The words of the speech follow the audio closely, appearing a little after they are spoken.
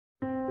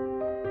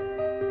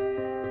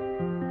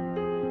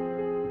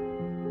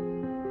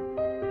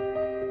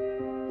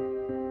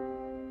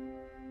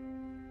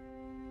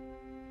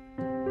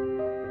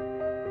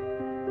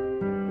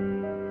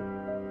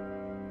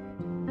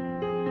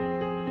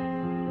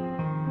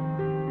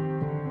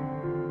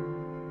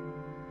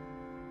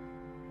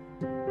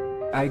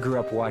I grew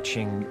up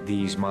watching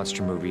these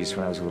monster movies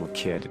when I was a little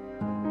kid.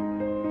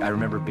 I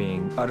remember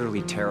being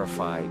utterly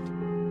terrified.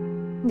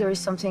 There is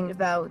something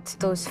about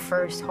those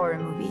first horror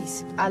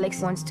movies.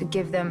 Alex wants to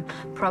give them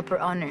proper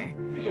honor.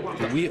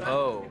 We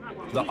owe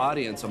the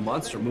audience a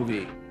monster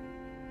movie.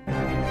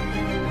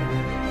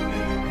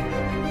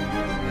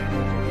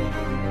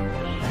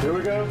 Here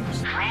we go.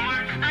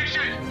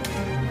 Action!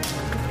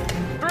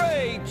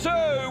 3, 2,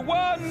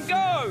 1,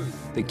 go!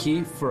 The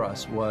key for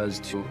us was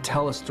to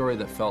tell a story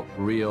that felt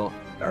real.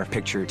 Our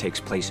picture takes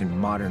place in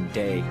modern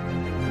day.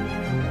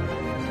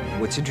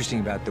 What's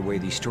interesting about the way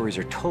these stories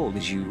are told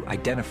is you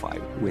identify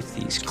with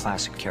these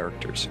classic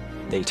characters.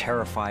 They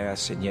terrify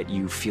us, and yet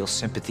you feel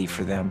sympathy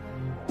for them.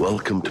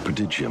 Welcome to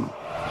Prodigium.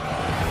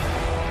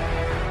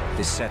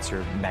 The sets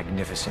are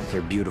magnificent.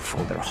 They're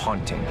beautiful. They're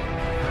haunting.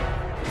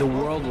 The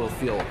world will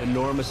feel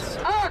enormous.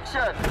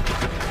 Action!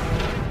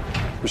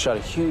 We shot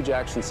a huge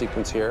action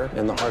sequence here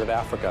in the heart of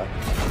Africa.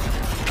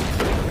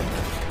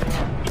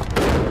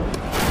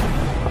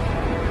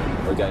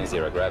 We're going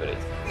zero gravity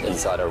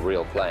inside a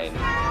real plane.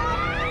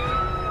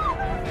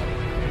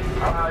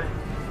 5,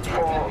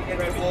 4,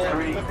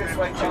 3, 2,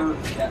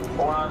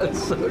 1.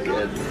 That's so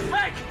good.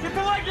 Mike, get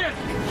the leg in!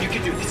 You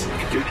can do this. You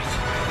can do this.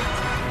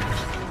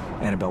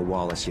 Annabelle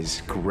Wallis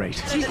is great.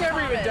 She's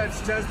never even done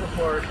stunts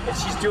before, and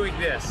she's doing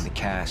this. The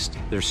cast,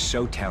 they're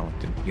so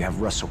talented. You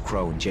have Russell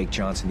Crowe and Jake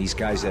Johnson, these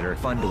guys that are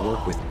fun to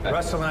work with.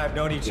 Russell and I have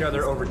known each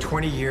other over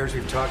 20 years.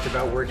 We've talked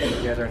about working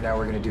together, and now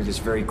we're going to do this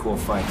very cool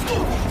fight.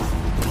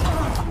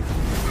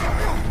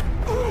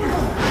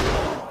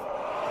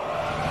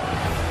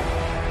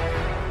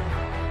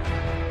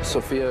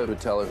 Sophia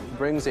Boutella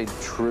brings a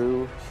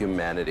true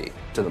humanity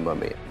to the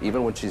mummy,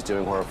 even when she's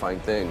doing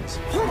horrifying things.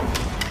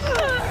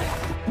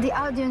 The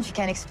audience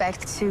can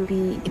expect to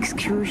be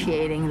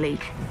excruciatingly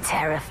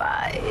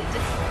terrified.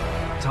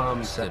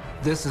 Tom said,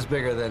 "This is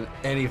bigger than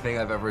anything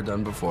I've ever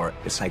done before."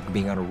 It's like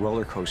being on a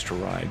roller coaster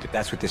ride.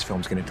 That's what this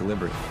film's going to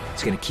deliver.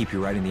 It's going to keep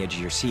you right on the edge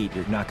of your seat.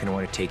 You're not going to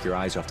want to take your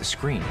eyes off the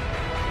screen.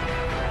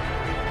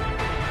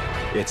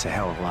 It's a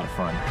hell of a lot of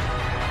fun.